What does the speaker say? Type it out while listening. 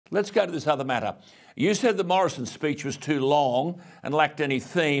Let's go to this other matter. You said the Morrison speech was too long and lacked any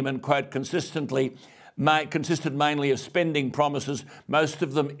theme and, quote, consisted mainly of spending promises, most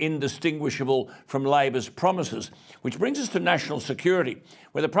of them indistinguishable from Labor's promises. Which brings us to national security,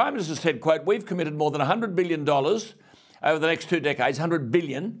 where the Prime Minister said, quote, we've committed more than $100 billion over the next 2 decades, $100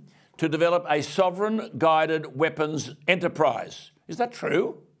 billion, to develop a sovereign-guided weapons enterprise. Is that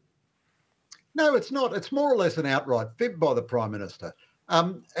true? No, it's not. It's more or less an outright fib by the Prime Minister.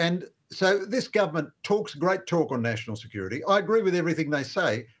 And so this government talks great talk on national security. I agree with everything they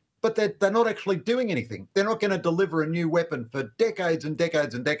say, but they're not actually doing anything. They're not going to deliver a new weapon for decades and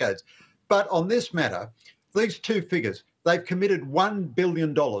decades and decades. But on this matter, these two figures, they've committed $1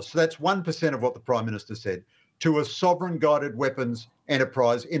 billion, so that's 1% of what the Prime Minister said, to a sovereign-guided weapons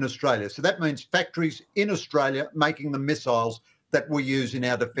enterprise in Australia. So that means factories in Australia making the missiles that we use in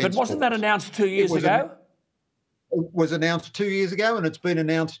our defence. But wasn't that announced 2 years ago? It was announced 2 years ago, and it's been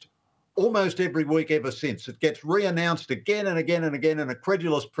announced almost every week ever since. It gets re-announced again and again and again, and a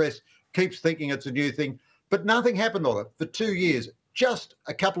credulous press keeps thinking it's a new thing. But nothing happened on it for 2 years. Just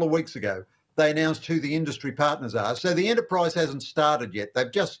a couple of weeks ago, they announced who the industry partners are. So the enterprise hasn't started yet.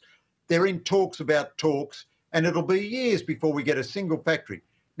 They're in talks about talks, and it'll be years before we get a single factory.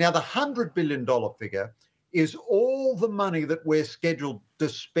 Now, the $100 billion figure is all the money that we're scheduled to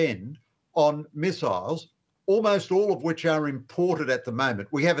spend on missiles, almost all of which are imported at the moment.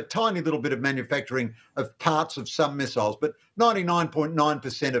 We have a tiny little bit of manufacturing of parts of some missiles, but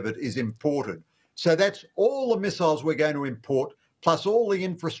 99.9% of it is imported. So that's all the missiles we're going to import, plus all the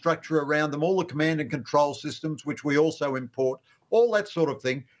infrastructure around them, all the command and control systems, which we also import, all that sort of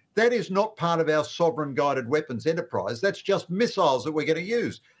thing. That is not part of our sovereign-guided weapons enterprise. That's just missiles that we're going to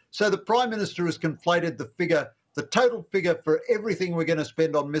use. So the Prime Minister has conflated the total figure for everything we're going to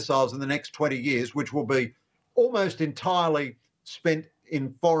spend on missiles in the next 20 years, which will be almost entirely spent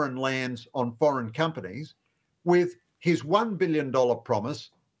in foreign lands on foreign companies, with his $1 billion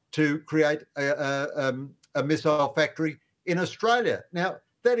promise to create a missile factory in Australia. Now,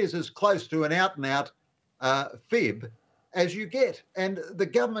 that is as close to an out-and-out fib as you get. And the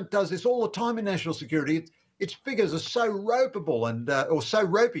government does this all the time in national security. Its figures are so ropeable or so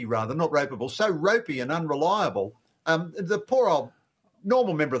ropey rather, not ropeable, so ropey and unreliable. The poor old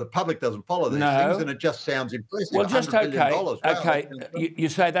normal member of the public doesn't follow these things, and it just sounds impressive. Well, just okay. You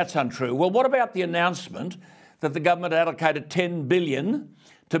say that's untrue. Well, what about the announcement that the government allocated $10 billion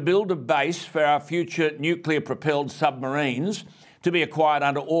to build a base for our future nuclear-propelled submarines to be acquired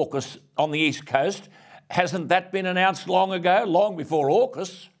under AUKUS on the East Coast? Hasn't that been announced long ago, long before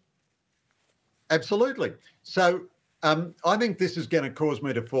AUKUS? Absolutely. So I think this is going to cause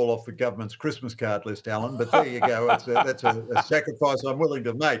me to fall off the government's Christmas card list, Alan, but there you go. That's a sacrifice I'm willing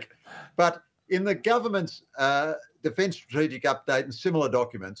to make. But in the government's Defence Strategic Update and similar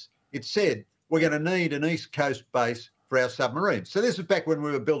documents, it said we're going to need an East Coast base for our submarines. So this is back when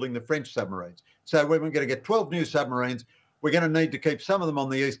we were building the French submarines. So when we're going to get 12 new submarines, we're going to need to keep some of them on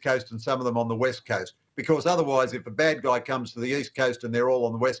the East Coast and some of them on the West Coast, because otherwise, if a bad guy comes to the East Coast and they're all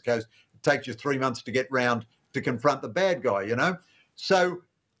on the West Coast, it takes you 3 months to get round to confront the bad guy, you know? So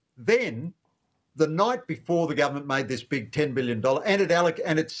then the night before the government made this big $10 billion,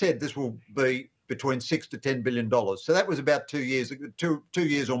 and it said this will be between $6 to $10 billion. So that was about 2 years, 2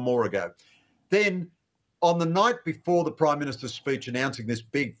 years or more ago. Then on the night before the Prime Minister's speech announcing this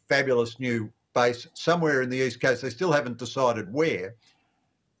big, fabulous new base somewhere in the East Coast, they still haven't decided where,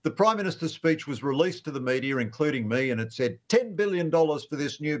 the Prime Minister's speech was released to the media, including me, and it said $10 billion for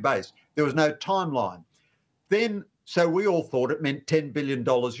this new base. There was no timeline. Then, so we all thought it meant $10 billion,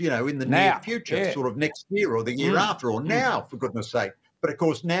 you know, in the near future, sort of next year or the year after, or now, for goodness sake. But of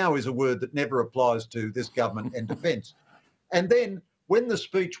course, now is a word that never applies to this government and defence. And then when the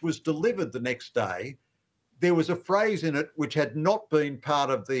speech was delivered the next day, there was a phrase in it which had not been part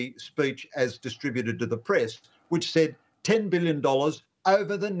of the speech as distributed to the press, which said $10 billion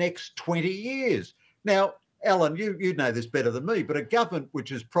over the next 20 years. Now, Alan, you know this better than me, but a government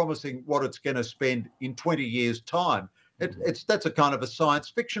which is promising what it's going to spend in 20 years' time, that's a kind of a science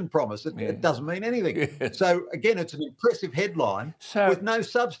fiction promise. It doesn't mean anything. So, again, it's an impressive headline with no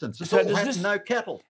substance. It's all hat and no cattle.